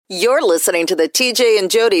You're listening to the TJ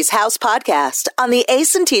and Jody's House podcast on the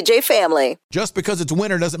Ace and TJ family. Just because it's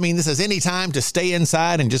winter doesn't mean this is any time to stay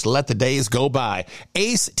inside and just let the days go by.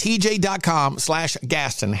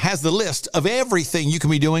 AceTJ.com/Gaston has the list of everything you can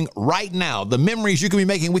be doing right now. The memories you can be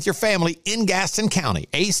making with your family in Gaston County.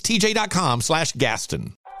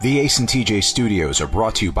 AceTJ.com/Gaston. The Ace and TJ studios are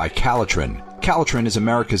brought to you by Calitrin. Calitrin is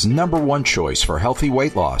America's #1 choice for healthy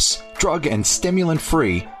weight loss. Drug and stimulant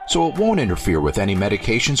free, so it won't interfere with any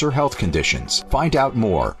medications or health conditions. Find out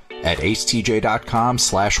more at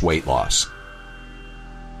acetj.com/weight loss.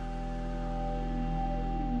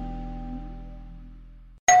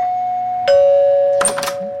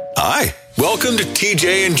 Hi, welcome to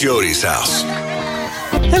TJ and Jody's house.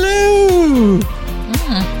 Hello.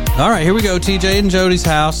 All right, here we go, TJ and Jody's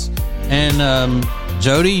house. And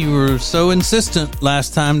Jody, you were so insistent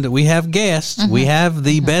last time that we have guests. We have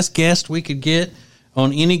the best guest we could get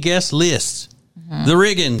on any guest list. The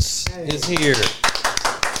Riggins is here.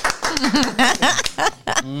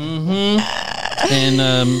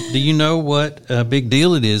 And do you know what a big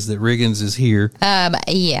deal it is that Riggins is here?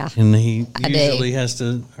 Yeah. And he usually has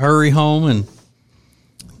to hurry home and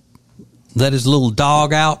let his little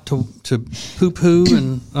dog out to poo-poo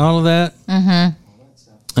and all of that.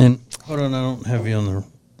 And hold on, I don't have you on the...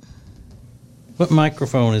 What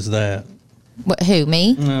microphone is that? What, who,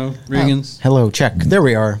 me? No, Riggins. Oh. Hello, check. There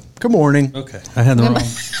we are. Good morning. Okay, I had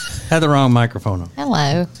the wrong microphone on.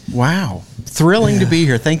 Hello. Wow. Thrilling to be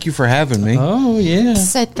here. Thank you for having me. Oh, yeah.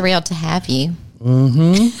 So thrilled to have you.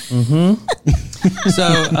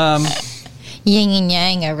 So, Yin and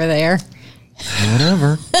yang over there.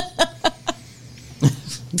 Whatever.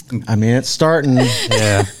 I mean, it's starting.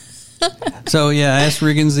 yeah. So, yeah, I asked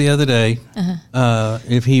Riggins the other day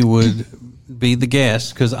if he would be the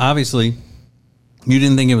guest, because obviously you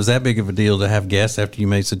didn't think it was that big of a deal to have guests after you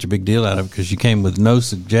made such a big deal out of it, because you came with no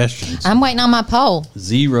suggestions. I'm waiting on my poll.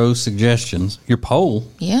 0 suggestions. Your poll?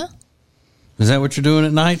 Yeah. Is that what you're doing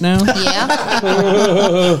at night now? Yeah.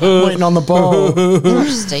 Waiting on the ball. You're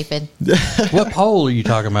stupid. What poll are you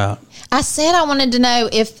talking about? I said I wanted to know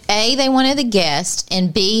if A, they wanted the guest,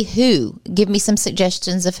 and B, who. Give me some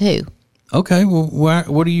suggestions of who. Okay, well,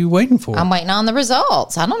 what are you waiting for? I'm waiting on the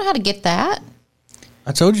results. I don't know how to get that.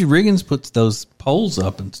 I told you Riggins puts those polls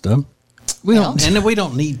up and stuff. We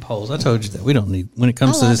don't need polls. I told you that we don't need, when it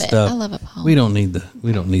comes to this stuff. I love a poll. We don't need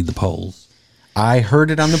the polls. I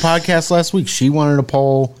heard it on the podcast last week. She wanted a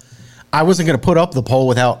poll. I wasn't going to put up the poll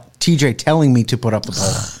without TJ telling me to put up the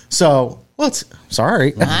poll. So,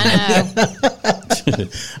 sorry. I know.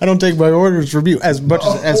 I don't take my orders from you. As much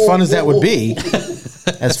as fun as that would be.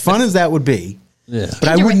 As fun as that would be. Yeah. But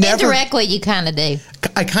I would never. Indirectly, you kind of do.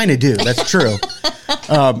 I kind of do. That's true.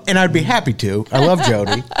 And I'd be happy to. I love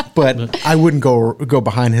Jody. But I wouldn't go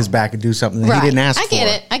behind his back and do something that he didn't ask for. I get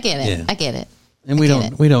it. Yeah. I get it. And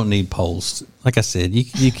we don't need polls. Like I said,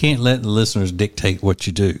 you can't let the listeners dictate what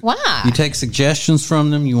you do. Why? You take suggestions from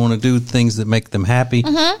them. You want to do things that make them happy,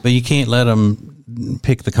 but you can't let them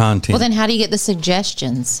pick the content. Well, then how do you get the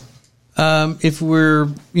suggestions? If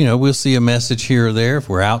we'll see a message here or there. If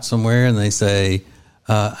we're out somewhere and they say,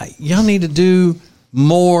 y'all need to do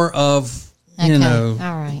more of, All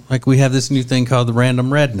right. like we have this new thing called the Random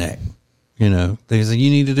Redneck. They say, you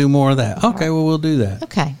need to do more of that. Okay, well, we'll do that.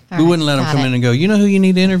 Okay. We wouldn't let them come in and go, you know who you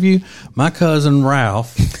need to interview? My cousin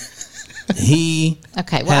Ralph. He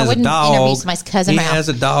okay. Well, has I wouldn't a dog. interview my cousin Ralph. He has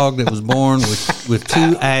a dog that was born with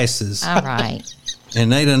 2 asses. All right.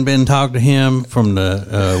 And they done been talked to him from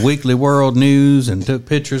the Weekly World News and took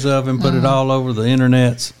pictures of him, put it all over the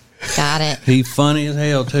internets. Got it. He's funny as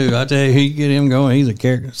hell, too. I tell you, you get him going, he's a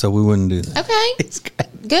character. So we wouldn't do that. Okay.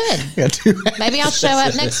 Good. Maybe I'll show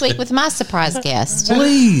up next week with my surprise guest.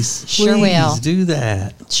 Please. Sure will. Do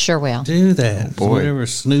that. Sure will. Do that. Boy. Whatever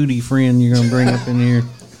snooty friend you're going to bring up in here.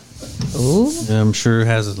 Ooh. I'm sure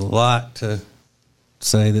has a lot to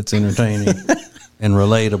say that's entertaining and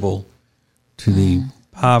relatable to the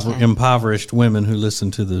impoverished women who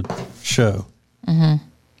listen to the show.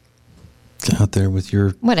 Out there with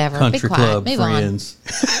your country club friends.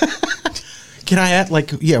 Can I add, what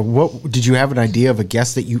did you have an idea of a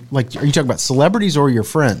guest that you like? Are you talking about celebrities or your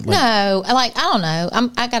friend? No, I don't know.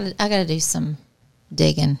 I gotta do some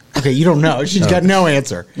digging. Okay, you don't know. She's got no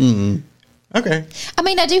answer. Mm-hmm. Okay. I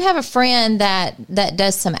mean, I do have a friend that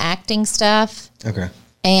does some acting stuff. Okay.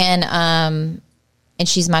 And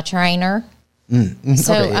she's my trainer. Mm-hmm.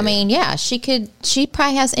 So Okay, I mean, yeah, she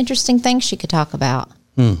probably has interesting things she could talk about.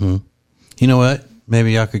 Mm-hmm. You know what?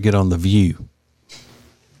 Maybe y'all could get on The View.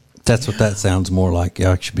 That's what that sounds more like.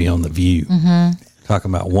 Y'all should be on The View. Mm-hmm.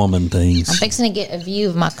 Talking about woman things. I'm fixing to get a view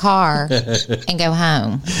of my car and go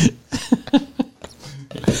home.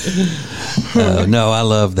 No, I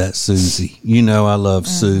love that Susie. You know I love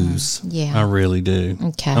Suze. Yeah. I really do.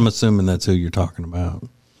 Okay. I'm assuming that's who you're talking about.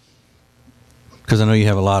 Because I know you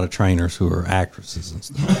have a lot of trainers who are actresses and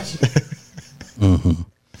stuff.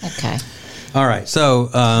 Okay. All right. So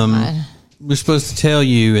we're supposed to tell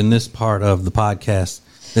you in this part of the podcast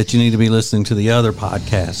that you need to be listening to the other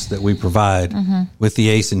podcasts that we provide with the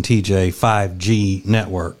Ace and TJ 5G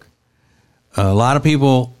network. A lot of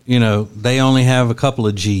people, they only have a couple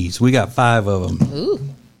of G's. We got 5 of them. Ooh.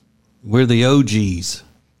 We're the OGs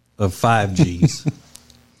of 5Gs.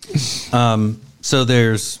 So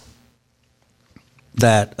there's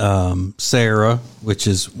that Sarah, which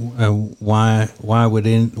is why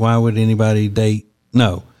would anybody date?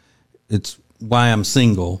 No, it's why I'm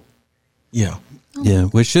single. Yeah. Yeah,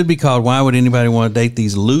 which should be called "Why Would Anybody Want to Date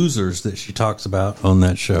These Losers" that she talks about on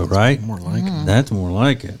that show, right? More like it. That's more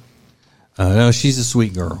like it. No, she's a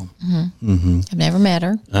sweet girl. I've never met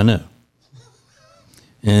her. I know.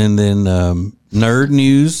 And then Nerd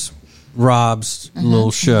News, Rob's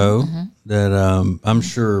little show that I'm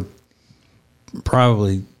sure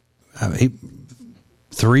probably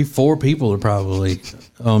 3-4 people are probably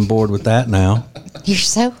on board with that now. You're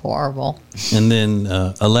so horrible. And then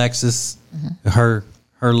Alexis, her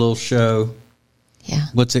little show. Yeah.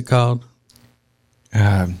 What's it called?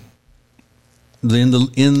 In In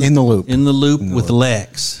the Loop. In the Loop with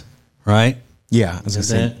Lex, right? Yeah, I was going to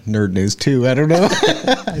say that- Nerd News 2. I don't know.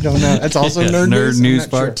 I don't know. That's also Nerd News. I'm News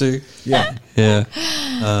not Part sure. 2. Yeah. Yeah.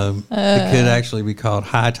 It could actually be called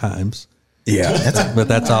High Times. Yeah. But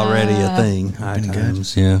that's already a thing. High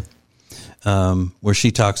Times, yeah. Where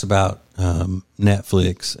she talks about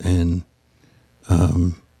Netflix and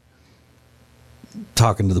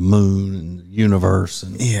talking to the moon and the universe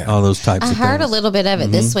and all those types I of heard things. a little bit of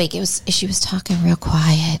it this week. She was talking real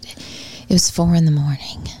quiet. It was 4 a.m.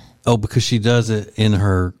 Oh, because she does it in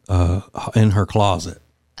her closet.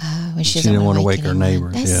 When She didn't want to wake her anyone.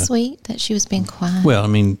 neighbors. That's Yeah. sweet that she was being quiet. Well, I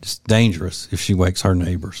mean, it's dangerous if she wakes her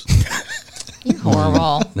neighbors. You're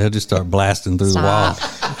horrible. They'll just start blasting through Stop.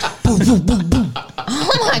 the wall.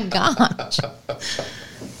 Oh my gosh.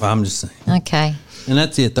 Well, I'm just saying. Okay. And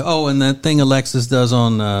that's it. Oh, and that thing Alexis does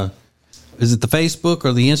on, is it the Facebook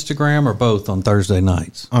or the Instagram or both on Thursday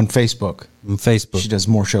nights? On Facebook. On Facebook. She does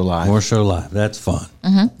More Show Live. More Show Live. That's fun.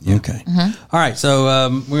 Okay. All right. So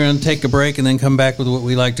we're going to take a break and then come back with what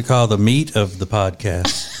we like to call the meat of the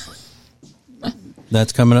podcast.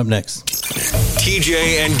 That's coming up next.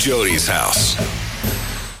 TJ and Jody's house.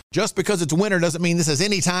 Just because it's winter doesn't mean this is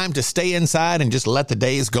any time to stay inside and just let the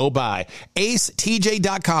days go by.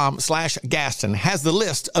 AceTJ.com/Gaston has the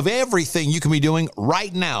list of everything you can be doing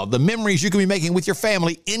right now. The memories you can be making with your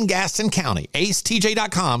family in Gaston County.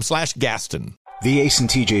 AceTJ.com/Gaston. The Ace and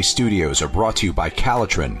TJ studios are brought to you by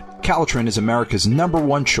Calitrin. Calitrin is America's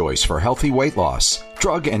 #1 choice for healthy weight loss.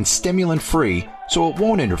 Drug and stimulant free, so it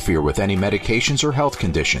won't interfere with any medications or health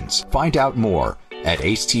conditions. Find out more at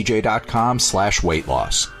acetj.com/weight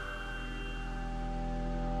loss.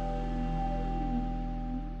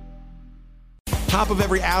 Top of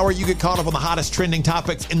every hour, you get caught up on the hottest trending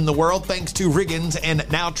topics in the world thanks to Riggins and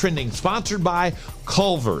Now Trending, sponsored by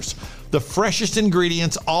Culver's. The freshest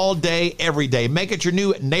ingredients all day, every day. Make it your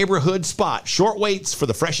new neighborhood spot. Short waits for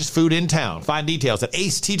the freshest food in town. Find details at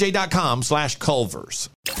acetj.com/Culver's.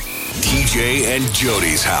 TJ and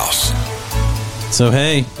Jody's house. So,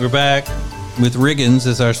 hey, we're back with Riggins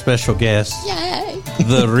as our special guest. Yay.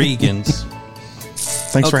 The Riggins.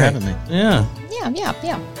 Thanks for Okay. having me. Yeah.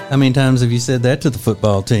 Yeah. How many times have you said that to the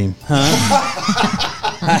football team? Huh?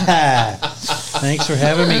 Thanks for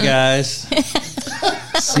having me, guys.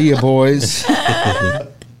 See you, boys.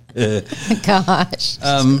 Gosh.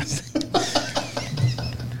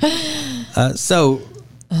 So,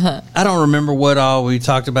 I don't remember what all we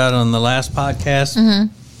talked about on the last podcast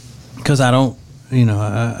because I don't,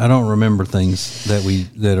 I don't remember things that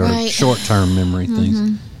are Right. short-term memory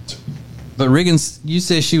things. But Riggins, you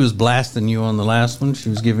said she was blasting you on the last one. She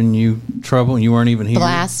was giving you trouble, and you weren't even here.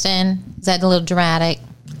 Blasting. Is that a little dramatic?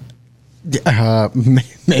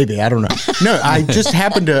 Maybe. I don't know. No, I just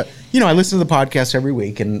happened to, I listen to the podcast every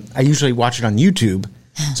week, and I usually watch it on YouTube.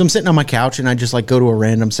 So I'm sitting on my couch, and I just go to a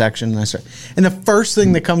random section, and and the first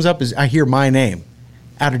thing that comes up is I hear my name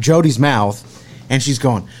out of Jody's mouth. And she's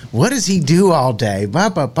going, what does he do all day? Blah,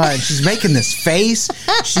 blah, blah. And she's making this face.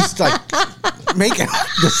 She's making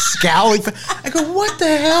the scowling face. I go, what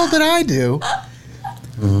the hell did I do?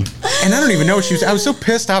 And I don't even know what she was. I was so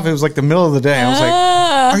pissed off. It was the middle of the day. I was like,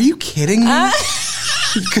 are you kidding me?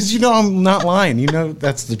 Because I'm not lying.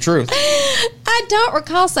 That's the truth. I don't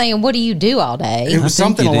recall saying, "What do you do all day?" It was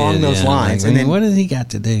something along those lines. And then, what does he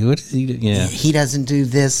got to do? What does he do? Yeah, he doesn't do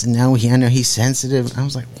this. And now I know he's sensitive. I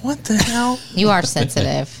was like, what the hell? You are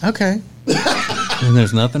sensitive. Okay. and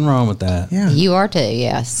there's nothing wrong with that. Yeah. You are too.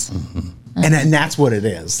 Yes. And that's what it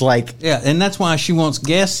is. Like, yeah, and that's why she wants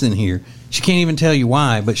guests in here. She can't even tell you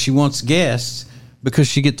why, but she wants guests because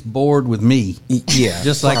she gets bored with me. Yeah,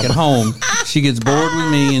 just like at home, she gets bored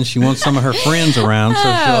with me, and she wants some of her friends around,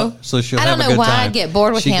 so she'll have a good time. I don't know why I'd get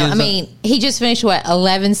bored with him. I mean, he just finished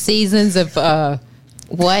 11 seasons of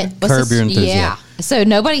what? Curb Your Enthusiasm. Yeah, so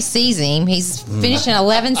nobody sees him. He's finishing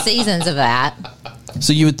 11 seasons of that.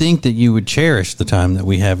 So you would think that you would cherish the time that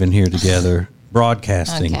we have in here together,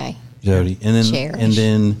 broadcasting, okay, Jodi, and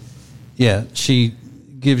then, yeah, she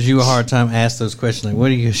gives you a hard time, asks those questions like, "What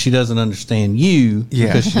do you?" She doesn't understand you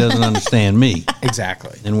because she doesn't understand me.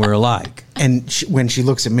 Exactly, and we're alike. And when she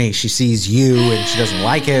looks at me, she sees you, and she doesn't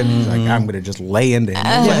like it. Like, I'm going to just lay into him.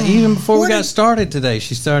 Yeah, even before we got started today,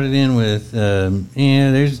 she started in with,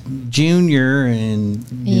 there's Junior, and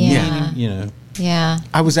you know. Yeah.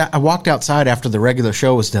 I walked outside after the regular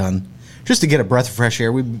show was done, just to get a breath of fresh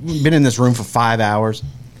air. We've been in this room for 5 hours.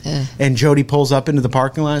 And Jodi pulls up into the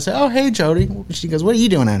parking lot. I say, "Oh, hey, Jodi." She goes, "What are you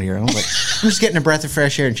doing out here?" I was like, "I'm just getting a breath of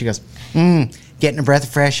fresh air." And she goes, "Getting a breath of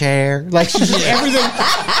fresh air." Like, she's just everything.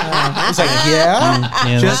 It's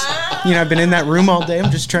like, just, I've been in that room all day. I'm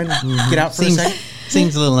just trying to get out for a second.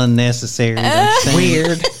 Seems a little unnecessary.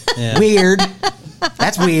 Weird. Yeah. Weird.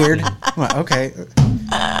 That's weird. Well, okay.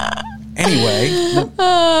 Anyway.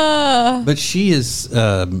 But she is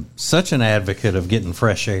such an advocate of getting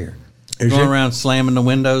fresh air. Going around slamming the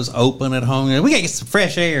windows open at home. We got to get some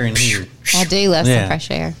fresh air in here. I do love some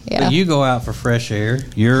fresh air. Yeah. But you go out for fresh air.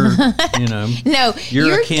 You're, no,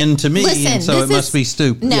 you're akin to me, and so it must be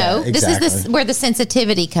stupid. No, exactly. This is where the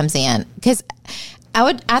sensitivity comes in. Because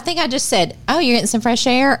I think I just said, "Oh, you're getting some fresh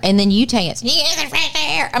air," and then you take it. You get some fresh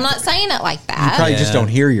air. I'm not saying it like that. You probably just don't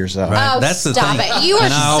hear yourself. Right. Oh, that's the stop thing. it! You are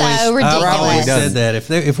so ridiculous. I've always said that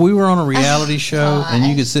if we were on a reality show and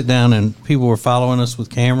you could sit down and people were following us with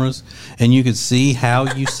cameras and you could see how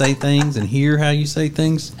you say things and hear how you say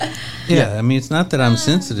things, I mean, it's not that I'm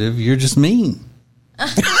sensitive. You're just mean. I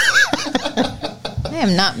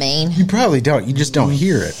am not mean. You probably don't. You just don't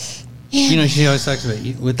hear it. Yeah. She always talks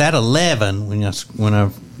about with that 11 when I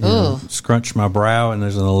scrunch my brow and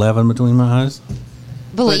there's an 11 between my eyes.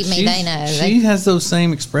 Believe me, they know. She has those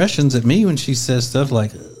same expressions at me when she says stuff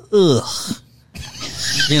like "ugh,"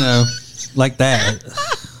 like that,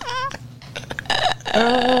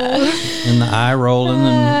 and the eye rolling and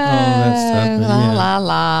all that stuff. La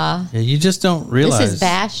la. Yeah, you just don't realize this is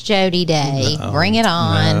Bash Jodi Day. Bring it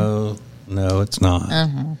on. No, it's not.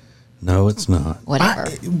 No, it's not. Whatever.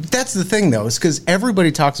 That's the thing, though, is because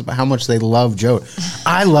everybody talks about how much they love Jodi.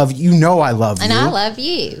 I love you. I love you. And I love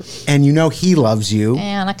you. And he loves you.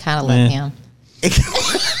 And I kind of love him.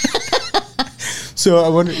 So I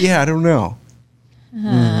wonder, I don't know.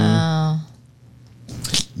 Oh.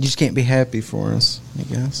 You just can't be happy for us, I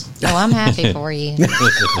guess. Oh, I'm happy for you.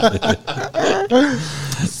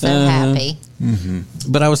 So happy. Mm-hmm.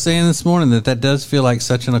 But I was saying this morning that does feel like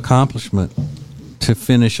such an accomplishment to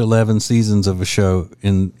finish 11 seasons of a show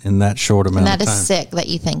in that short amount of time. That is sick that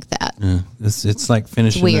you think that. Yeah, it's like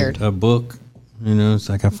finishing a book. It's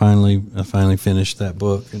like I finally finished that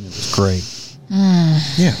book, and it was great.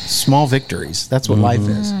 Yeah, small victories. That's what life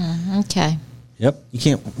is. Okay. Yep. You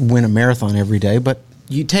can't win a marathon every day, but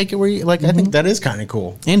you take it where you like. I think that is kind of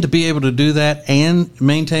cool. And to be able to do that and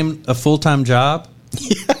maintain a full-time job.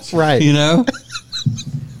 Yes, right.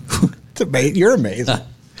 It's amazing. You're amazing.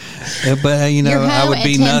 But I would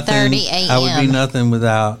be nothing. a.m. I would be nothing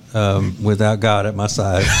without God at my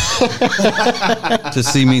side to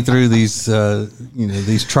see me through these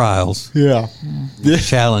these trials. Yeah,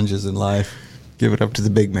 challenges in life. Give it up to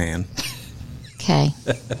the big man. Okay.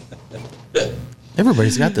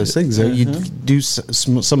 Everybody's got those things. You do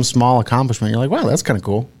some small accomplishment. You're like, wow, that's kind of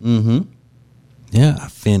cool. Mm-hmm. Yeah, I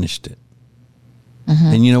finished it.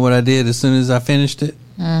 And you know what I did as soon as I finished it?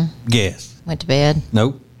 Guess. Went to bed.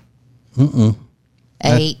 Nope. 8.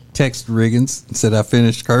 I texted Riggins and said I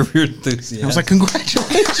finished Curb Your Enthusiasm. I was like,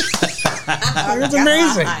 congratulations. That's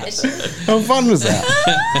amazing. How fun was that?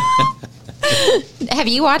 Have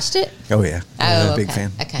you watched it? Oh, yeah. Oh, big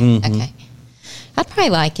fan. Okay, okay. I'd probably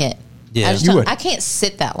like it. Yeah, you would. I can't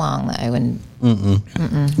sit that long, though. And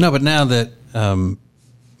No, but now that,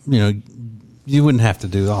 you wouldn't have to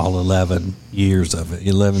do all 11 years of it,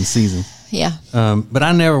 11 seasons. Yeah. But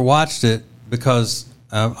I never watched it because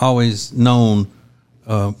I've always known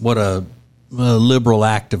what a liberal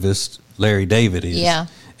activist Larry David is. Yeah.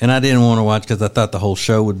 And I didn't want to watch because I thought the whole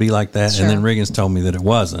show would be like that. Sure. And then Riggins told me that it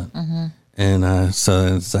wasn't. And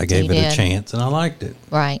so I gave it a did. chance, and I liked it.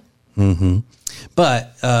 Right.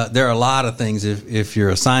 But there are a lot of things, if you're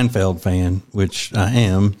a Seinfeld fan, which I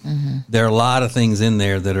am, there are a lot of things in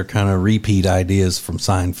there that are kind of repeat ideas from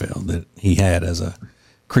Seinfeld that he had as a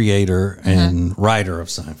creator and writer of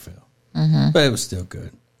Seinfeld. But it was still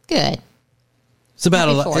good. Good. It's about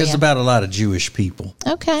Happy for it's you. about a lot of Jewish people.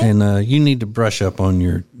 Okay. And you need to brush up on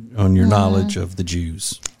your knowledge of the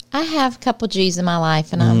Jews. I have a couple Jews in my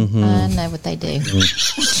life, and I know what they do. I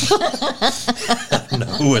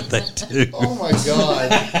know what they do. Oh my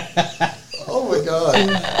god! Oh my god!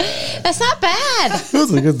 That's not bad,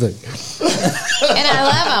 That's a good thing. and I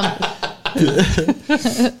love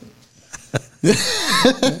them.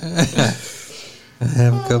 I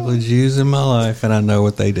have a couple of Jews in my life, and I know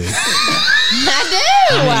what they do. I do.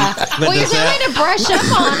 Well, you're telling me to brush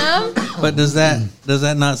up on them. But does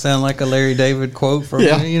that not sound like a Larry David quote from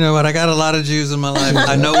Yeah. you know what? I got a lot of Jews in my life.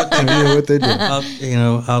 I know what they do. I know what they do.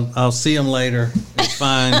 I'll see them later. It's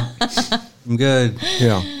fine. I'm good.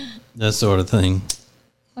 Yeah. That sort of thing.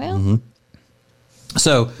 Well,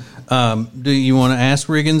 So, do you want to ask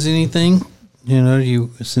Riggins anything? You know,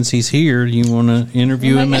 since he's here, do you want to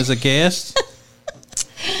interview him as a guest?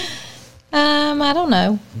 I don't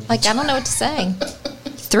know. Like, I don't know what to say.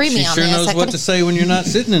 Threw me She on sure this. knows I what could've- to say when you're not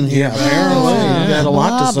sitting in here. Yeah. Apparently, you got a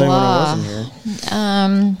lot to say blah. when I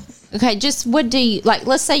wasn't here. Okay, just what do you like?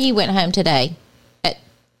 Let's say you went home today at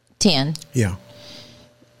 10. Yeah.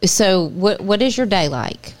 So, what is your day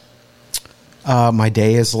like? My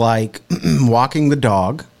day is like walking the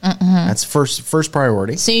dog. That's first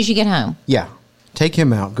priority. As soon as you get home. Yeah. Take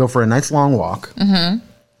him out, go for a nice long walk. And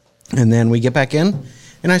then we get back in,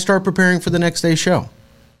 and I start preparing for the next day's show.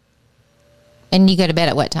 And you go to bed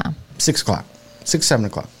at what time? 6 o'clock. 6, 7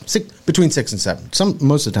 o'clock. Between 6 and 7.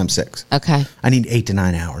 Most of the time 6. Okay. I need 8 to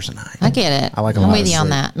 9 hours a night. I get it. I like a I'm lot with of you on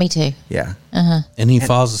sleep. that. Me too. Yeah. And he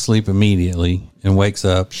falls asleep immediately and wakes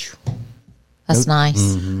up. That's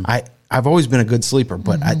nice. I've always been a good sleeper,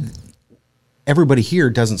 but everybody here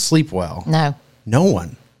doesn't sleep well. No. No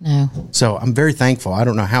one. No. So I'm very thankful. I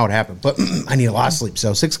don't know how it happened, but I need a lot of sleep.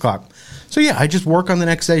 So 6 o'clock. So yeah, I just work on the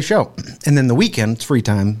next day's show. And then the weekend, it's free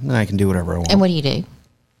time, and I can do whatever I want. And what do you do?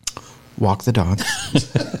 Walk the dog.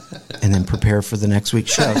 And then prepare for the next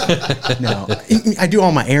week's show. No. I do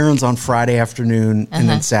all my errands on Friday afternoon and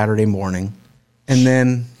then Saturday morning. And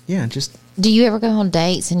then, yeah, just... Do you ever go on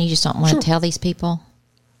dates and you just don't want Sure. to tell these people?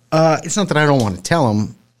 It's not that I don't want to tell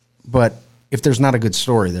them, but if there's not a good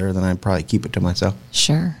story there, then I'd probably keep it to myself.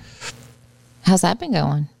 Sure. How's that been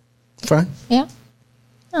going? Fine. Yeah.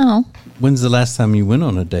 Oh. When's the last time you went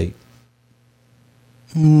on a date?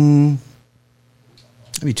 Maybe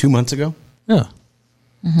 2 months ago. Yeah.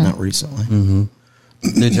 Not recently.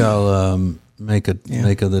 Did y'all make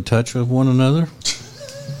the touch with one another?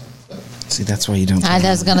 See, that's why you don't. I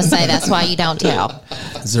was going to say that's why you don't tell.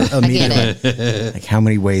 Is there I get it. Like, how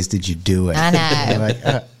many ways did you do it? I know. Like,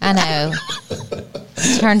 I know.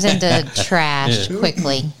 Turns into trash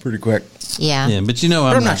quickly. pretty quick. Yeah. Yeah, but you know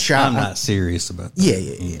I'm I'm not not shy. I'm not serious about that.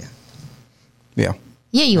 Yeah. Yeah.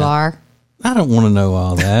 Yeah, you are. I don't want to know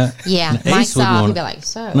all that. Yeah. Ace Mike would saw, want- he'd be like,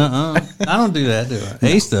 so. Nuh-uh. I don't do that, do I?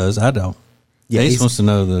 Ace does. I don't. Yeah, Ace Ace- wants to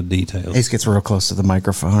know the details. Ace gets real close to the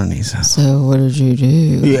microphone and he's So what did you do?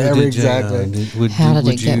 yeah, Did, exactly. How did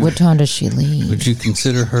would it get? you- What time does she leave? Would you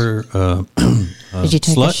consider her Did you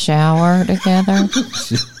take a slut? shower together?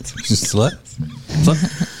 She's slut? Slut?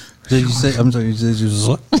 Did you say? I'm sorry. You said she was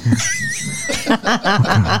a slut?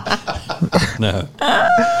 No.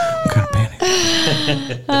 I'm kind of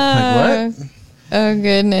panicked. Like, what? Oh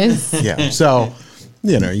goodness. Yeah. So,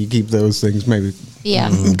 you keep those things maybe Yeah.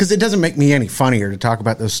 because it doesn't make me any funnier to talk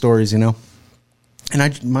about those stories, And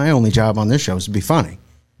my only job on this show is to be funny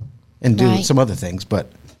and do Right. some other things,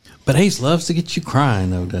 but. But Ace loves to get you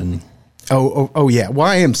crying, though, doesn't he? Oh, yeah. Well,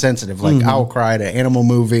 I am sensitive. Like, I'll cry at an animal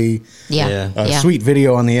movie, Yeah. Yeah. a Yeah. sweet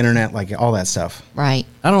video on the internet, like all that stuff. Right.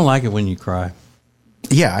 I don't like it when you cry.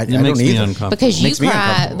 Yeah, I It don't makes me either. uncomfortable. Because you Makes me cry.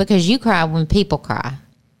 uncomfortable. Because you cry when people cry.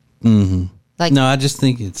 Mm-hmm. Like No, I just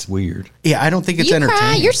think it's weird. Yeah, I don't think it's you entertaining.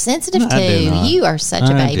 cry. You're sensitive No, I do too. not. You are such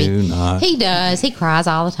a I baby. do not. He does. He cries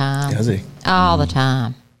all the time. Does he? All the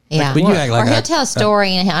time. Yeah. but you act like or he'll I- tell a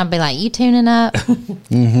story and I'll be like, "You tuning up?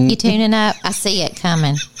 You tuning up? I see it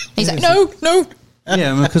coming." He's like, "No, no,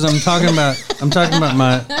 Yeah, because I'm talking about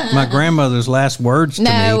my grandmother's last words to me.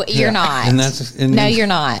 no, you're not. And that's no, you're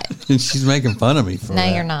not. And she's making fun of me for No,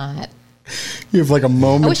 that. you're not." You have like a I wish I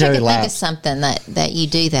momentary could think of lapse. something that you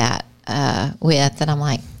do that with, and I'm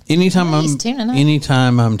like, Anytime He's tuning up.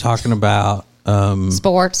 anytime I'm talking about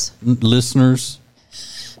sports. listeners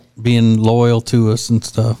being loyal to us and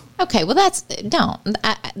stuff. Okay, well, that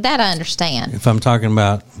I understand. If I'm talking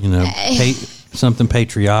about, something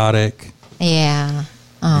patriotic, Yeah.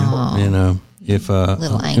 Oh. if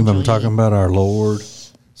Little if angel I'm talking you. about our Lord,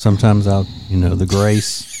 sometimes I'll, the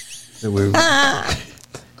grace that we.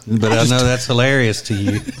 But I know that's hilarious to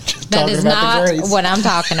you. That is about the not grace. what I'm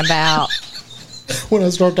talking about. When I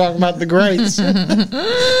start talking about the grace.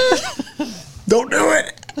 Don't do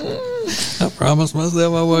it. I promised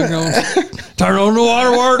myself I wasn't going to turn on the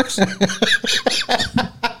waterworks.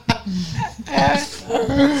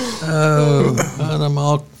 And I'm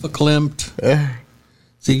all verklempt.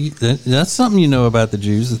 See, that's something you know about the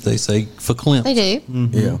Jews, that they say verklempt. They do.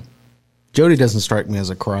 Mm-hmm. Yeah. Jody doesn't strike me as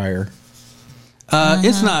a crier.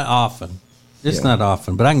 It's not often. It's not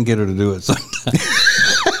often, but I can get her to do it sometimes.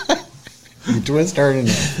 You twist her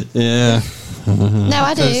enough. Yeah. No,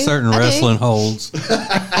 I do. There's certain I do. wrestling holds.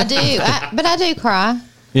 I do. But I do cry.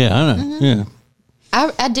 Yeah, I know. Yeah.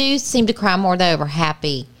 I do seem to cry more though over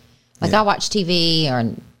happy. Like I watch TV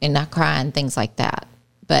and I cry and things like that.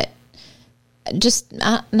 But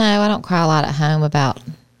no, I don't cry a lot at home about.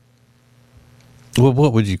 Well,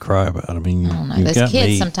 what would you cry about? I mean, I don't know. you've Those got kids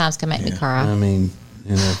me. sometimes can make me cry. I mean,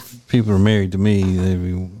 if people are married to me, they'd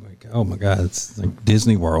be like, oh my God, it's like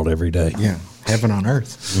Disney World every day. Yeah. Heaven on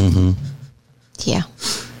earth. Mm-hmm. Yeah,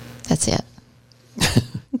 that's it.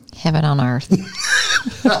 Heaven on earth.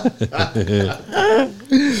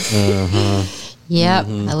 Yep,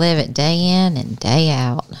 I live it day in and day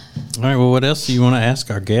out. All right, well, what else do you want to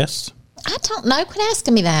ask our guests? I don't know. Quit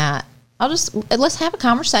asking me that. Let's have a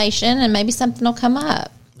conversation and maybe something will come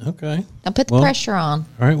up. Okay. I'll put the pressure on.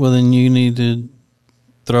 All right, well, then you need to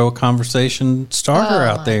throw a conversation starter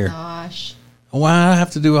out there. Gosh. Why I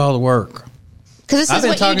have to do all the work? Because this is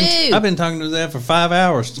what you do. I've been talking to that for 5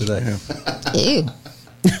 hours today. Ew.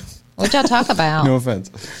 What'd y'all talk about? No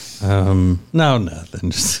offense. No,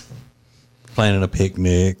 nothing. Just planning a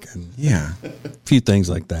picnic and a few things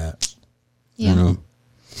like that. Yeah.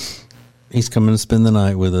 He's coming to spend the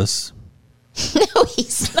night with us. No,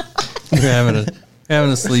 he's not. We're having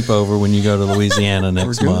a sleepover when you go to Louisiana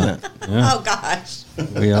next We're doing month. that. Yeah, Oh, gosh.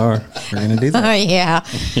 we are. We're going to do that. Oh, yeah.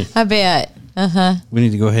 I bet. We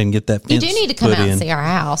need to go ahead and get that You fence do need to come put out in. and see our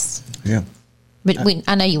house. Yeah. But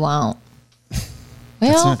I know you won't.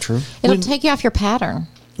 Well, That's not true. It'll take you off your pattern.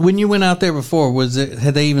 When you went out there before,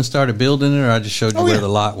 had they even started building it, or I just showed you where the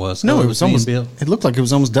lot was? No, Oh, it was being almost built. It looked like it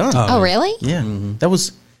was almost done. Oh, really? Yeah. That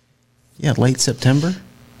was, late September,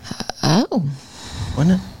 Oh.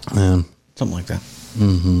 wasn't it? Yeah. Something like that.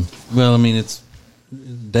 Well, I mean, it's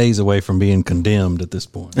days away from being condemned at this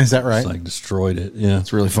point. Is that right? It's like destroyed it. Yeah.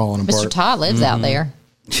 It's really falling apart. Mr. Todd lives out there.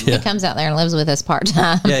 Yeah. He comes out there and lives with us part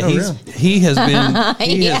time. Yeah, really? he has been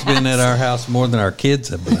Yes. at our house more than our kids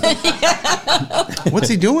have been. What's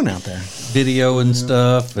he doing out there? Video and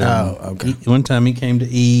stuff. And Oh, okay. One time he came to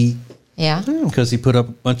eat Yeah. because he put up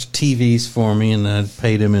a bunch of TVs for me, and I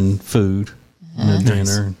paid him in food and a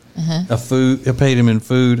dinner. I paid him in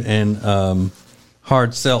food and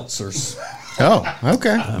hard seltzers. Oh,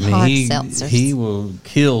 okay. I mean, Hard he seltzers. will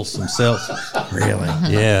kill some seltzers. Really?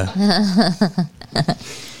 Yeah.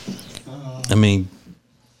 I mean,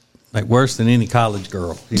 like worse than any college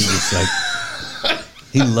girl. He was like,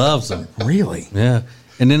 he loves them. Really? Yeah.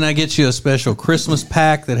 And then I get you a special Christmas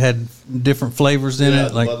pack that had different flavors in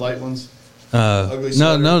it. Like Bud Light ones. Ugly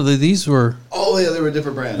sweater. no, these were Oh yeah, they were a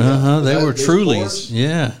different brand. they were those Trulies. Coors?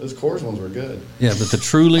 Yeah. Those Coors ones were good. Yeah, but the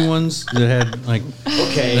Truly ones that had like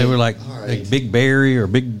Okay, they were like, all right. like big berry or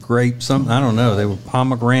big grape, something. I don't know. They were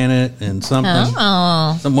pomegranate and something.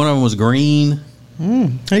 Oh. One of them was green.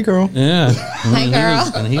 Hey, girl. Yeah. Hey,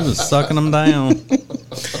 girl. He was sucking them down.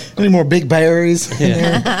 Any more big berries?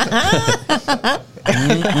 Yeah.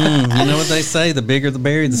 You know what they say? The bigger the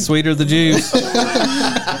berry, the sweeter the juice.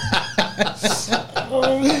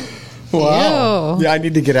 Wow. Ew. Yeah, I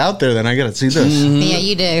need to get out there then. I got to see this. Yeah,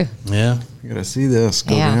 you do. Yeah. I got to see this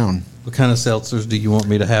go Yeah. down. What kind of seltzers do you want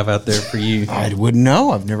me to have out there for you? I wouldn't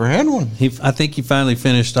know. I've never had one. I think he finally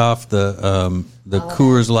finished off the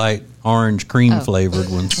Coors Light orange cream flavored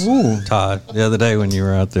ones. Ooh. Todd, the other day when you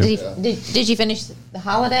were out there. Did you finish the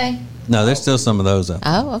holiday? No, there's still some of those out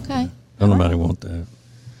there. Oh, okay. Don't nobody want that.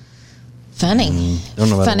 Funny. Don't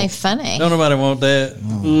nobody Funny. Don't nobody want that.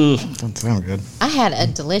 Ugh. Doesn't sound good. I had a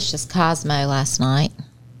delicious Cosmo last night.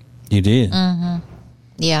 You did?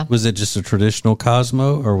 Yeah. Was it just a traditional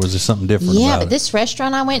Cosmo, or was there something different Yeah, about but it? this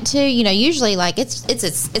restaurant I went to, usually like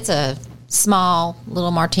it's a small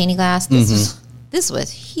little martini glass. This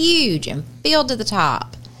was huge and filled to the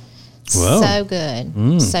top. Whoa. So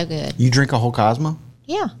good. So good. You drink a whole Cosmo?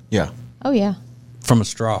 Yeah. Yeah. Oh yeah. From a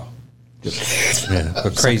straw.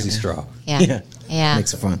 A crazy straw. Yeah. Yeah.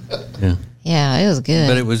 Makes it fun. Yeah. Yeah, it was good.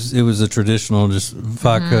 But it was a traditional just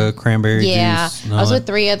vodka, cranberry juice. I was with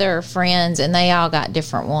 3 other friends, and they all got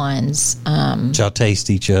different ones. Did y'all taste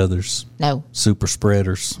each other's? No. Super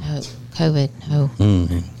spreaders. No. COVID. No.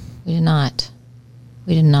 Mm-hmm. We did not.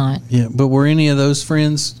 We did not. Yeah, but were any of those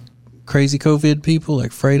friends crazy COVID people, like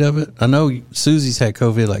afraid of it? I know Susie's had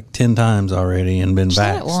COVID like 10 times already and been She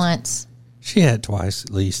had vaxxed. it once. She had it twice at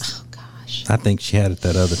least. Oh, gosh. I think she had it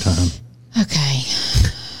that other time. Okay.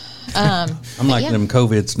 I'm like them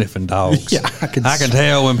COVID sniffing dogs. Yeah, I can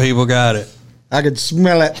tell when people got it. I could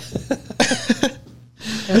smell it.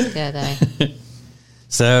 It was good, though.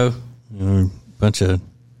 So, bunch of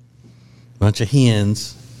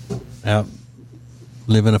hens out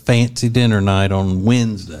living a fancy dinner night on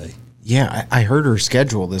Wednesday. Yeah, I heard her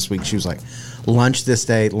schedule this week. She was like, lunch this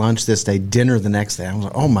day, dinner the next day. I was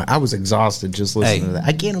like, oh my, I was exhausted just listening to that.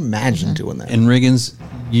 I can't imagine doing that. And Riggins,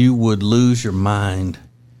 you would lose your mind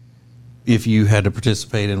if you had to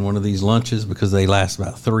participate in one of these lunches because they last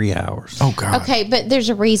about 3 hours. Oh God. Okay, but there's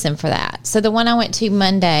a reason for that. So the one I went to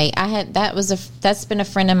Monday, that's been a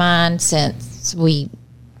friend of mine since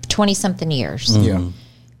 20-something years. Mm-hmm. Yeah.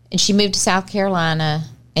 And she moved to South Carolina,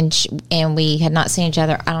 and we had not seen each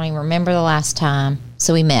other. I don't even remember the last time.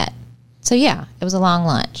 So we met. So yeah, it was a long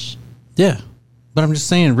lunch. Yeah. But I'm just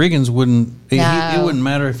saying Riggins wouldn't it wouldn't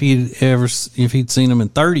matter if he'd seen him in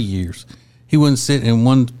 30 years. He wouldn't sit in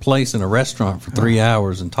one place in a restaurant for 3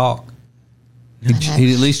 hours and talk.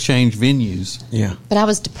 He'd at least change venues. Yeah. But I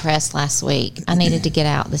was depressed last week. I needed to get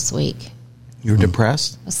out this week. You were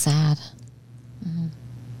depressed? I was sad.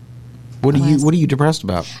 What are you depressed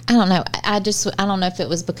about? I don't know. I don't know if it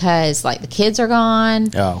was because like the kids are gone.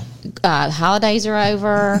 Oh. Holidays are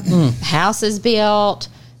over. House is built.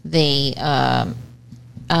 The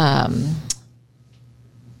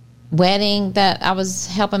wedding that I was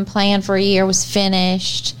helping plan for a year was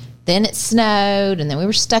finished. Then it snowed, and then we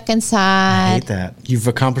were stuck inside. I hate that. You've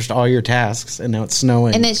accomplished all your tasks, and now it's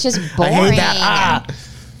snowing. And it's just boring. I hate that.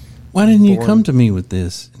 Why didn't you come to me with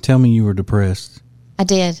this and tell me you were depressed? I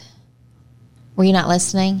did. Were you not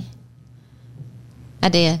listening? I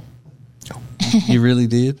did. You really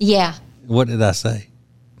did? Yeah. What did I say?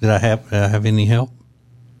 Did I have any help?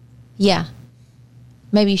 Yeah.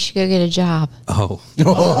 Maybe you should go get a job. Oh.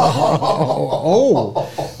 Oh.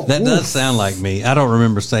 That does sound like me. I don't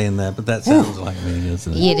remember saying that, but that sounds like me,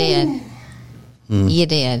 doesn't it? You did. You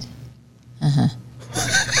did. Uh-huh.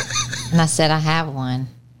 And I said I have one.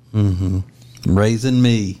 Mm-hmm. Raising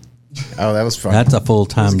me. Oh, that was fun. That's a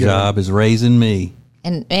full-time job, is raising me.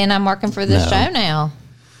 And I'm working for this show now.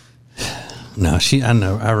 No, I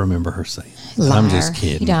know. I remember her saying. Liar. I'm just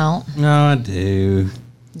kidding. You don't. No, I do.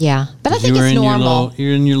 Yeah. But I think You were it's in normal.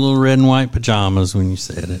 You're in your little red and white pajamas when you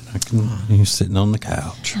said it. You're sitting on the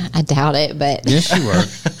couch. I doubt it, but Yes, you were.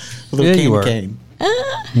 Little you were. cane.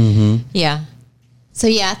 yeah. So,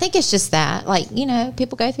 yeah, I think it's just that. Like,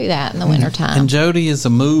 people go through that in the wintertime. And Jody is a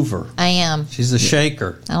mover. I am. She's a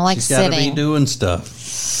shaker. I don't like She's got to be sitting. doing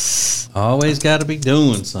stuff. Always got to be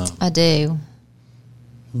doing something. I do.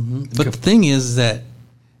 But the thing is that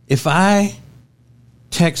if I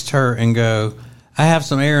text her and go, I have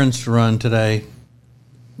some errands to run today,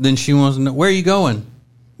 then she wants to know, where are you going?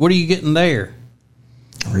 What are you getting there?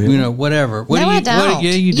 Really? Whatever. What No, do you, I don't.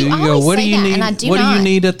 yeah, you do. You You go, always what do say you that, need? and I do What do not. you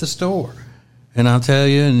need at the store? And I'll tell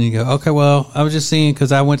you, and you go, okay, well, I was just seeing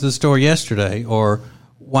because I went to the store yesterday, or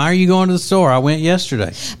why are you going to the store? I went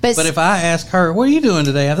yesterday. But if I ask her, what are you doing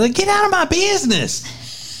today? I'm like, get out of my business.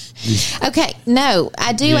 Okay, no,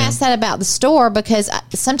 I do ask that about the store because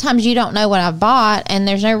sometimes you don't know what I've bought, and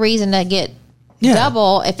there's no reason to get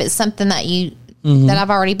double if it's something that that I've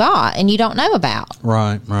already bought and you don't know about.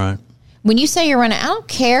 Right. When you say you're running, I don't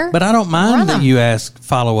care. But I don't mind Run that 'em. you ask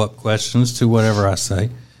follow-up questions to whatever I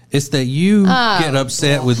say. It's that you get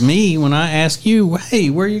upset with me when I ask you, hey,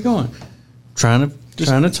 where are you going? Trying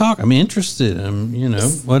to talk. I'm interested. I'm,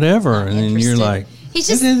 whatever. And then you're interested. like, He's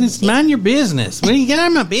just it's mind your business. When you get out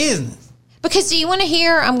of my business. because do you want to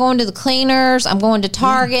hear? I'm going to the cleaners. I'm going to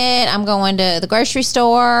Target. I'm going to the grocery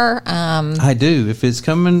store. I do. If it's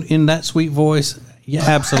coming in that sweet voice, yeah,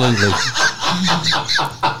 absolutely.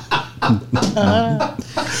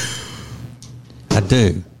 I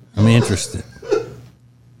do. I'm interested.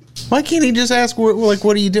 Why can't he just ask,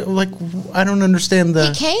 what do you do? Like, I don't understand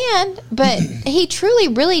He can, but he truly,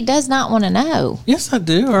 really does not want to know. Yes, I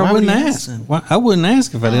do. Or Why I would wouldn't he ask. ask then? Why, I wouldn't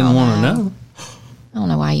ask if I didn't want to know. I don't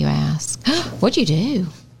know why you ask. What'd you do?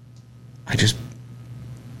 I just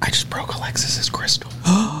broke Alexis's crystal.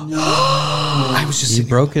 I was just You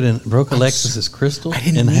broke it and broke Alexis's crystal. I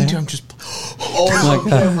didn't in mean half? to. I'm just Oh,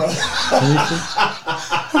 camera.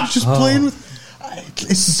 I was just playing with.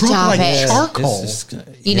 It's broke Stop like it. charcoal.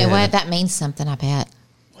 You know what? That means something, I bet.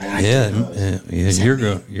 Yeah. You're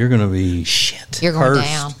going to be shit. You're going cursed.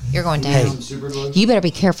 down. You're going down. You better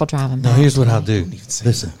be careful driving No, back. here's what I'll do.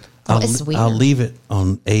 Listen, it's weird. I'll leave it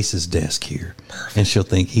on Ace's desk here, and she'll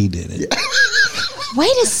think he did it.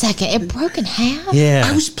 Wait a second. It broke in half? Yeah.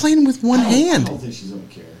 I was playing with one I hand. don't think she's gonna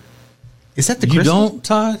care. Is that the You crystal? don't,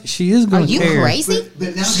 Todd? She is Are going to you care. crazy?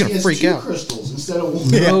 But now She's she gonna has freak 2 out. crystals instead of 1.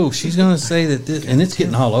 No, she's going to say that this, and it's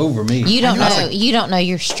getting all over me. You don't know. You don't know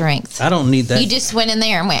your strength. I don't need that. You just went in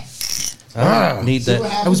there and went, I don't need that.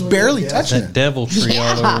 I was barely touching That it. deviltry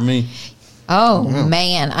all Yeah. over me. oh,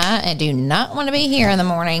 man, I do not want to be here in the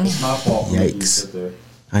morning. My fault. Yikes.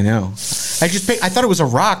 I know. I thought it was a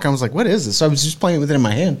rock. I was like, what is this? So I was just playing with it in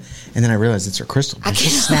my hand. And then I realized it's a crystal. It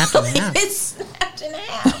just snapped in half. It snapped in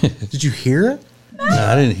half. Did you hear it? No,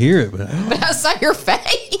 I didn't hear it, but But I saw your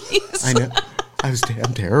face. I know. I'm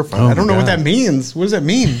terrified. Oh, I don't know my what God. that means. What does that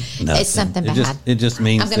mean? nothing. It's something It bad. just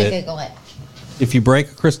means I'm going to that Google it. if you break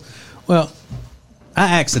a crystal, well,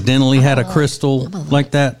 I accidentally had a crystal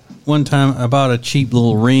like that one time. I bought a cheap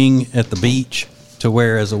little ring at the beach to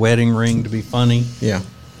wear as a wedding ring to be funny. Yeah.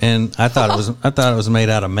 And I thought it was made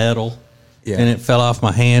out of metal. Yeah. And it fell off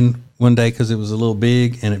my hand one day because it was a little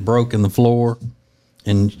big and it broke in the floor.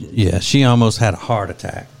 And yeah, she almost had a heart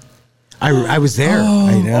attack. I was there.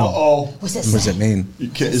 I know. Oh, What's it What does say? it mean?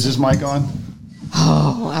 is this mic on?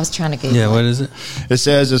 Oh, I was trying to Google Yeah, it. what is it? It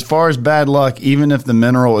says, as far as bad luck, even if the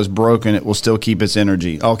mineral is broken, it will still keep its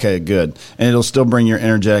energy. Okay, good. And it'll still bring your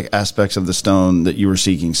energetic aspects of the stone that you were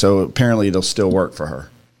seeking. So apparently it'll still work for her.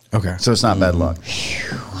 Okay. So it's not bad luck.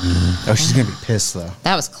 Oh, she's going to be pissed, though.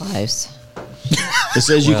 That was close. It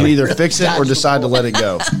says you can either fix it or decide to let it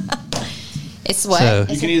go. It's what? So-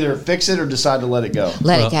 You can either fix it or decide to let it go.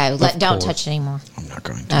 Let Well, it go. of Don't course. touch it anymore. I'm not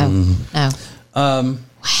going to. No. No.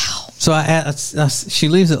 So she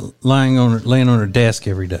leaves it laying on her desk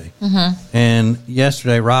every day. Mm-hmm. And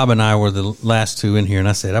yesterday, Rob and I were the last two in here, and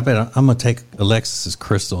I said, I bet I'm going to take Alexis's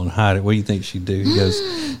crystal and hide it. What do you think she'd do? He goes,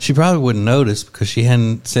 she probably wouldn't notice because she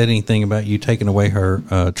hadn't said anything about you taking away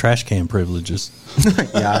her trash can privileges.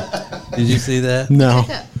 Yeah. Did you see that? No.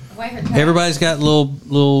 Everybody's got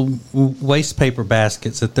little waste paper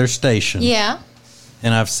baskets at their station. Yeah.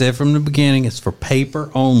 And I've said from the beginning, it's for paper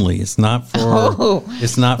only. It's not for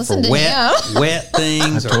Listen to wet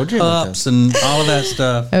things I or told you about cups and all of that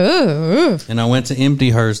stuff. Ooh. And I went to empty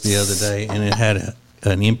hers the other day, and it had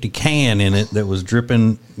an empty can in it that was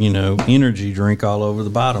dripping, energy drink all over the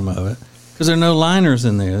bottom of it because there are no liners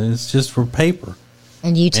in there. It's just for paper.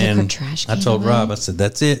 And you took her And trash I can told away? Rob, I said,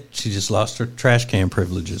 that's it. She just lost her trash can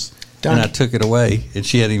privileges. Done. And I took it away, and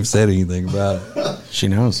she hadn't even said anything about it. She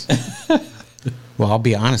knows. Well, I'll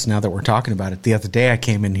be honest now that we're talking about it. The other day I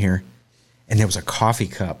came in here and there was a coffee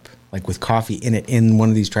cup, like with coffee in it, in one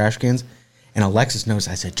of these trash cans. And Alexis knows.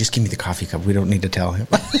 I said, just give me the coffee cup. We don't need to tell him.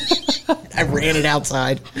 I ran it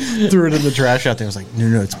outside, threw it in the trash out there. I was like,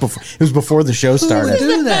 no, it was before the show started. This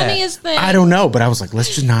is the that? funniest thing. I don't know, but I was like,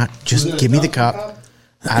 let's just give me the cup.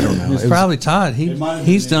 I don't know. It's It was- probably Todd.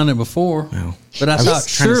 He's done it before. Well, But I I was thought just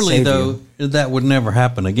trying to surely, save though, that would never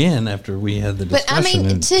happen again after we had the But discussion. I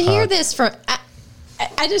mean, and to hear Todd- this from,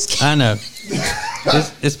 I just can't. I know.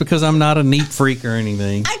 It's because I'm not a neat freak or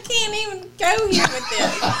anything. I can't even go here with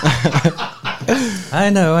this. I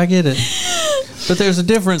know. I get it. But there's a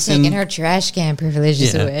difference Taking in her trash can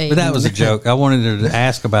privileges away. But that was a joke. I wanted her to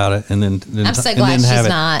ask about it, and then I'm so glad she's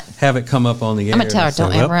not. have it come up on the air. I'm gonna tell her, and say,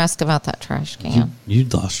 don't well, ever ask about that trash can. You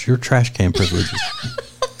lost your trash can privileges.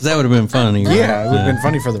 'Cause that would have been funny. right? yeah, it would have been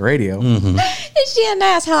funny for the radio. And she hadn't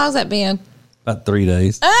asked, how long's that been? About 3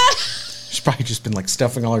 days. She's probably just been like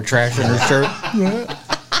stuffing all her trash in her shirt.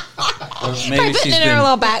 Or Probably putting it in her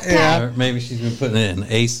little backpack. or maybe she's been putting it in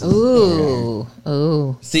Ace's. Ooh.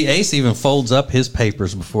 See, Ace even folds up his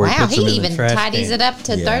papers before he Wow, puts them he in the even trash tidies can. it up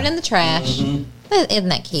to throw it in the trash. Isn't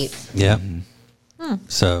that cute? Yeah.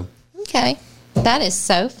 So Okay. That is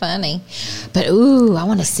so funny. But, ooh, I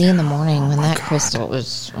want to see in the morning when that crystal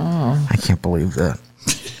was, I can't believe that.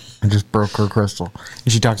 I just broke her crystal.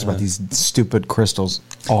 And she talks about these stupid crystals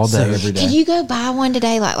all day, every day. Can you go buy one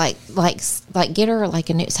today? Like get her like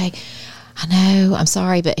a new, say, I know, I'm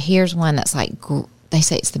sorry, but here's one that's like, they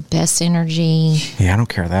say it's the best energy. Yeah, I don't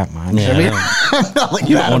care that much. Yeah, I mean, I I'm not like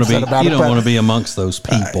you that don't want to upset about be. You it, don't but want to be amongst those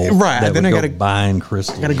people, right, That then would I go gotta- buying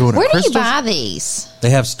crystals. I gotta go to Where do you crystals. buy these?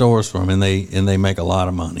 They have stores for them, and they make a lot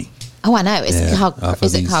of money. Oh, I know. Is Yeah, it called? off of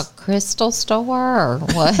Is it these- called Crystal Store or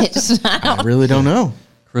what? I really don't know.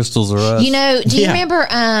 Crystals are us. You know? Do you Yeah. remember?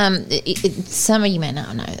 Some of you may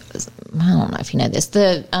not know. I don't know if you know this.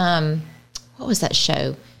 The what was that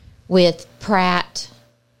show with Pratt?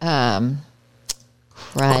 Crud.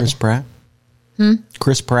 Chris Pratt.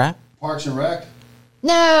 Chris Pratt. Parks and Rec.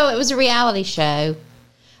 No, it was a reality show,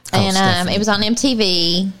 and Stephanie. it was on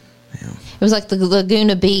MTV. Yeah. It was like the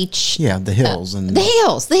Laguna Beach. Yeah, the hills and the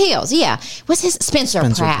hills. Yeah, what's his Spencer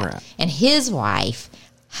Pratt and his wife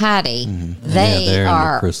Heidi? They're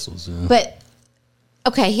are into crystals. Yeah. But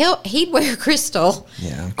okay, he'd wear a crystal.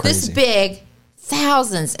 Yeah, crazy. This big,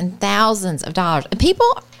 thousands and thousands of dollars, and people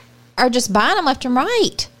are just buying them left and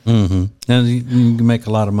right. Mm-hmm. And you can make a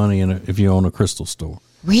lot of money if you own a crystal store.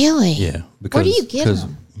 Really? Yeah. Where do you get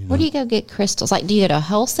them? Where do you go get crystals? Like, do you get a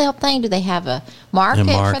wholesale thing? Do they have a market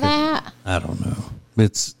for that? I don't know.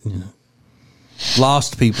 It's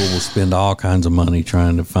lost people will spend all kinds of money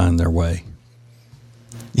trying to find their way.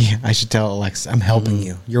 Yeah, I should tell Alexa, I'm helping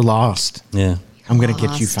you. You're lost. Yeah. I'm going to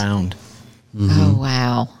get you found. Oh,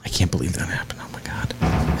 wow. I can't believe that happened. Oh, my God.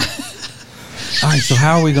 All right, so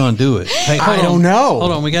how are we going to do it? Hey, I don't know.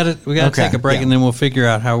 Hold on, we got to take a break, and then we'll figure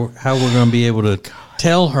out how we're going to be able to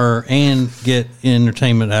tell her and get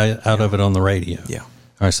entertainment out of it on the radio. Yeah. All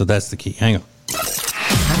right, so that's the key. Hang on.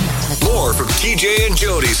 More from TJ and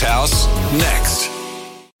Jody's house next.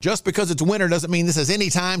 Just because it's winter doesn't mean this is any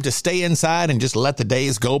time to stay inside and just let the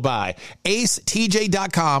days go by.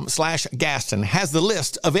 AceTJ.com/Gaston has the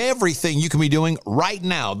list of everything you can be doing right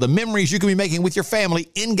now, the memories you can be making with your family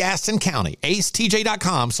in Gaston County.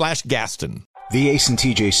 AceTJ.com/Gaston. The Ace and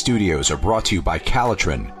TJ studios are brought to you by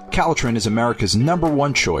Calitrin. Calitrin is America's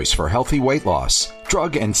 #1 choice for healthy weight loss.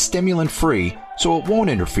 Drug and stimulant free, so it won't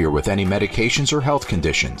interfere with any medications or health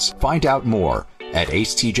conditions. Find out more at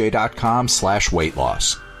acetj.com/weight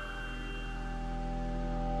loss.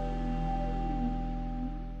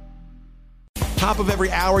 Top of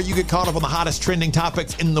every hour, you get caught up on the hottest trending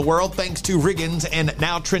topics in the world thanks to Riggins and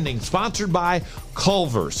Now Trending, sponsored by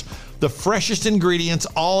Culver's. The freshest ingredients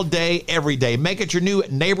all day, every day. Make it your new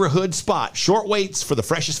neighborhood spot. Short waits for the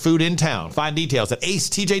freshest food in town. Find details at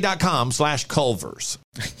acetj.com/Culver's.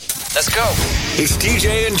 Let's go. It's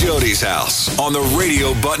TJ and Jody's house on the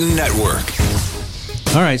Radio Button Network.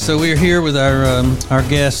 All right, so we're here with our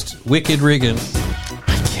guest, Wicked Riggin,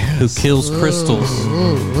 who kills crystals.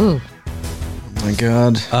 Oh, my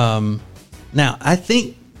God. Now, I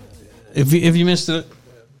think if you missed it,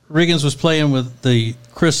 Riggins was playing with the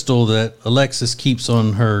crystal that Alexis keeps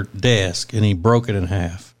on her desk, and he broke it in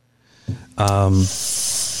half.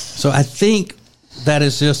 So I think that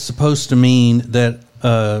is just supposed to mean that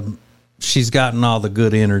she's gotten all the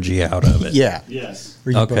good energy out of it. Yeah. Yes.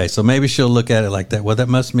 Okay, so maybe she'll look at it like that. Well, that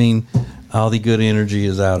must mean all the good energy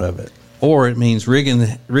is out of it. Or it means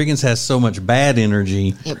Riggins has so much bad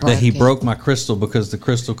energy that he broke my crystal because the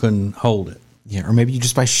crystal couldn't hold it. Yeah, or maybe you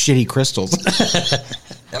just buy shitty crystals.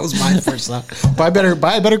 That was my first thought. Buy a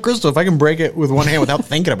better crystal if I can break it with one hand without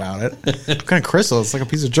thinking about it. What kind of crystal? It's like a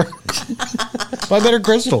piece of junk. Buy better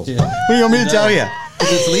crystals. Yeah. What do you want me to tell you?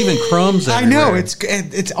 It's leaving crumbs everywhere. I know.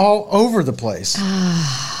 It's all over the place.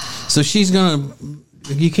 So she's going to...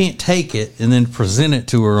 You can't take it and then present it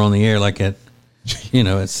to her on the air like at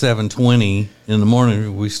 7:20 in the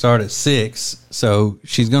morning. We start at 6, so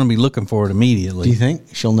she's going to be looking for it immediately. Do you think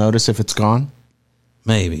she'll notice if it's gone?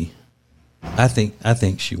 Maybe. I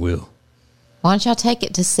think she will. Why don't y'all take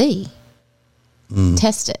it to sea?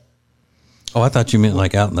 Test it. Oh, I thought you meant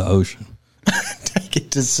like out in the ocean. Take it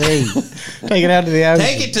to sea. Take it out to the ocean.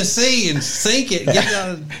 Take it to sea and sink it. Get out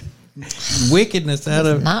of wickedness out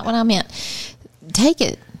of. Not what I meant. Take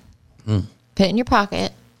it. Put it in your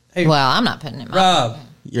pocket. Hey, well, I'm not putting it in my Rob,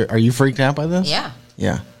 Are you freaked out by this? Yeah.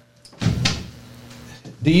 Yeah.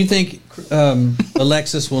 do you think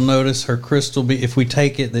Alexis will notice her crystal if we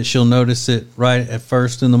take it, that she'll notice it right at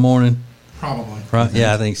first in the morning? Probably. Right?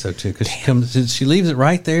 Yeah, I think so too. Because she leaves it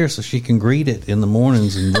right there so she can greet it in the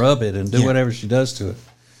mornings and rub it and do whatever she does to it.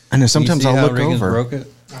 I know. Sometimes I'll look Riggins over. Broke it?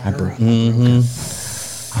 I broke it.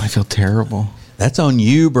 I feel terrible. That's on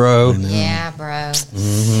you, bro. Yeah, bro.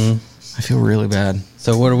 I feel really bad.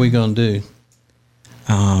 So what are we gonna do?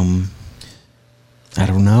 I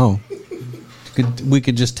don't know. We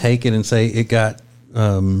could just take it and say it got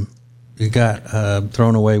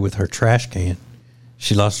thrown away with her trash can.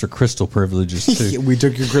 She lost her crystal privileges too. We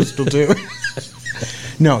took your crystal too.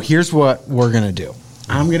 No, here's what we're gonna do.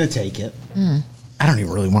 I'm gonna take it. I don't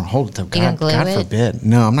even really want to hold it though. God forbid.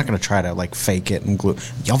 No, I'm not gonna try to like fake it and glue.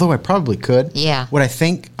 Although I probably could. Yeah. What I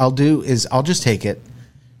think I'll do is I'll just take it.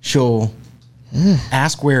 She'll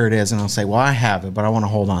ask where it is, and I'll say, "Well, I have it, but I want to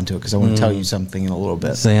hold on to it because I want to tell you something in a little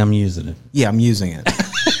bit." Say I'm using it. Yeah, I'm using it.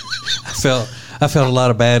 I felt a lot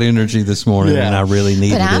of bad energy this morning, and I really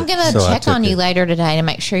needed it. But I'm going to check on you later today to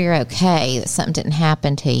make sure you're okay, that something didn't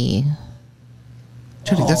happen to you.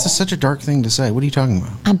 Jodi, that's such a dark thing to say. What are you talking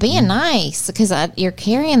about? I'm being nice because you're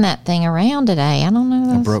carrying that thing around today. I don't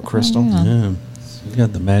know. A broke crystal? Yeah. You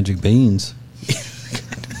got the magic beans.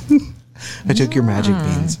 I took your magic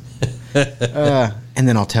beans. And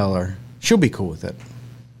then I'll tell her. She'll be cool with it.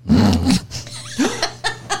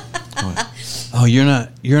 Oh,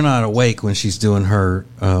 you're not awake when she's doing her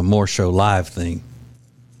More Show Live thing.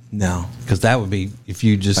 No. Because that would be if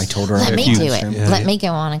you just... I told her. Let me do it. Yeah, Let me go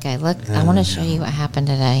on and go, look, I want to show you what happened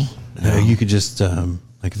today. You could just, like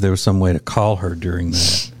if there was some way to call her during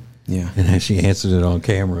that. Yeah. And as she answered it on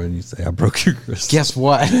camera and you say, I broke your crystal. Guess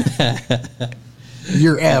what?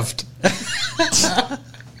 You're effed.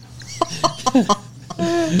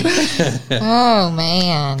 Oh,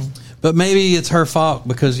 man. But maybe it's her fault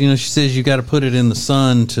because, she says you got to put it in the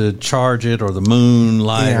sun to charge it or the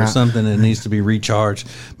moonlight or something. It needs to be recharged.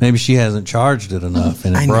 Maybe she hasn't charged it enough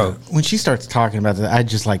and it broke. When she starts talking about that, I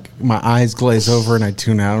just my eyes glaze over and I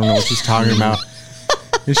tune out. I don't know what she's talking about.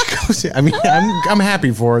 And she goes, I mean, I'm happy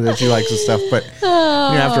for her that she likes this stuff, but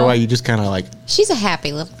after a while, you just kind of She's a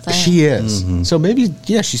happy little thing. She is. Mm-hmm. So maybe,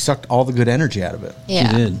 she sucked all the good energy out of it. Yeah.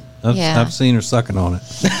 She did. I've seen her sucking on it.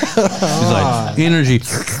 She's like, energy.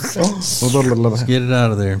 Let's get it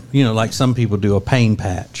out of there. Like some people do a pain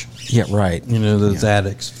patch. Yeah, right. Those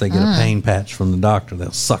addicts, if they get a pain patch from the doctor,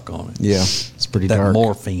 they'll suck on it. Yeah, it's pretty that dark.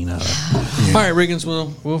 Morphine out of it. All right, Riggins,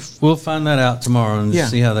 we'll find that out tomorrow and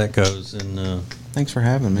see how that goes. And thanks for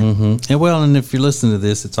having me. Mm-hmm. And if you're listening to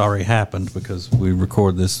this, it's already happened because we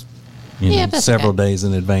record this several days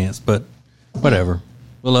in advance. But whatever.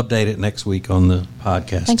 We'll update it next week on the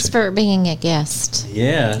podcast. Thanks for being a guest.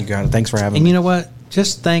 Yeah. You got it. Thanks for having me. And you know what?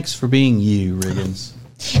 Just thanks for being you, Riggins.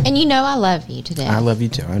 And I love you today. I love you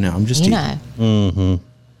too. I know. I'm just you know. Mm-hmm.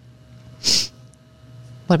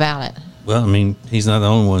 What about it? Well, I mean, he's not the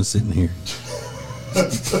only one sitting here.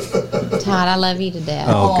 Todd, I love you to death.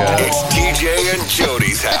 Oh, God. It's TJ and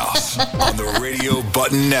Jodi's house on the Radio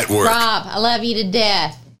Button Network. Rob, I love you to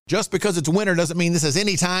death. Just because it's winter doesn't mean this is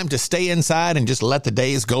any time to stay inside and just let the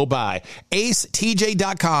days go by.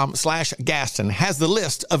 AceTJ.com/Gaston has the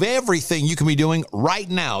list of everything you can be doing right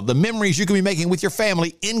now, the memories you can be making with your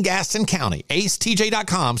family in Gaston County.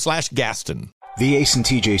 AceTJ.com/Gaston. The Ace and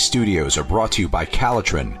TJ studios are brought to you by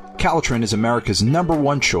Calitrin. Calitrin is America's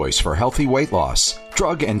 #1 choice for healthy weight loss.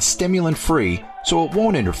 Drug and stimulant free, so it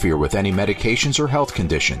won't interfere with any medications or health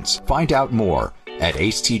conditions. Find out more at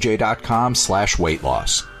acetj.com/weight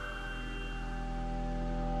loss.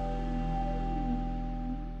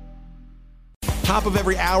 Top of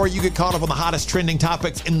every hour, you get caught up on the hottest trending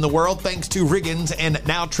topics in the world thanks to Riggins and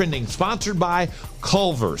Now Trending, sponsored by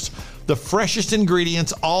Culver's. The freshest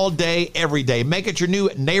ingredients all day, every day. Make it your new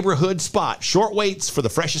neighborhood spot. Short waits for the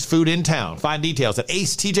freshest food in town. Find details at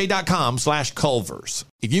acetj.com/Culver's.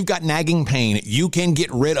 If you've got nagging pain, you can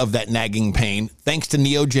get rid of that nagging pain thanks to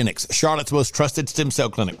Neogenics, Charlotte's most trusted stem cell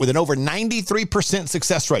clinic with an over 93%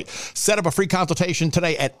 success rate. Set up a free consultation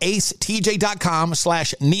today at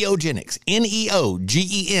acetj.com/Neogenics,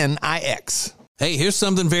 Neogenix. Hey, here's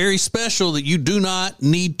something very special that you do not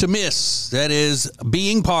need to miss. That is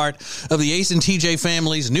being part of the Ace and TJ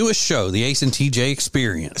family's newest show, the Ace and TJ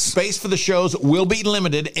Experience. Space for the shows will be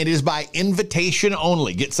limited and is by invitation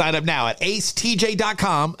only. Get signed up now at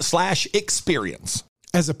acetj.com/experience.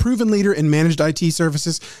 As a proven leader in managed IT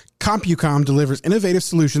services, CompuCom delivers innovative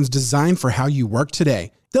solutions designed for how you work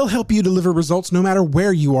today. They'll help you deliver results no matter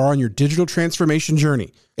where you are on your digital transformation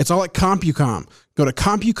journey. It's all at CompuCom. Go to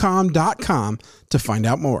CompuCom.com to find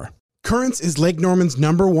out more. Currents is Lake Norman's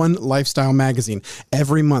 #1 lifestyle magazine.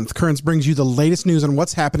 Every month, Currents brings you the latest news on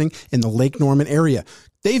what's happening in the Lake Norman area.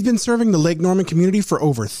 They've been serving the Lake Norman community for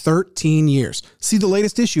over 13 years. See the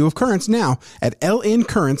latest issue of Currents now at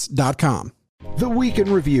lncurrents.com. The Week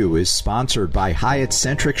in Review is sponsored by Hyatt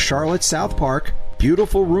Centric Charlotte South Park.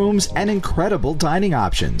 Beautiful rooms and incredible dining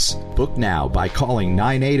options. Book now by calling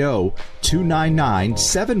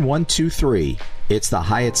 980-299-7123. It's the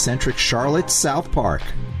Hyatt Centric Charlotte South Park.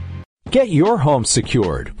 Get your home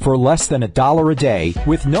secured for less than $1 a day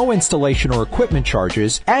with no installation or equipment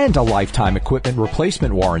charges and a lifetime equipment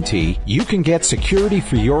replacement warranty. You can get security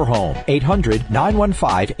for your home.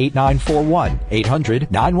 800-915-8941.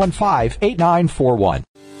 800-915-8941.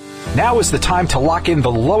 Now is the time to lock in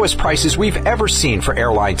the lowest prices we've ever seen for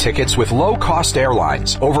airline tickets with low-cost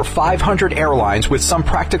airlines. Over 500 airlines with some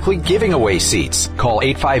practically giving away seats. Call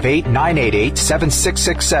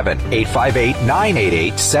 858-988-7667.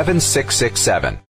 858-988-7667.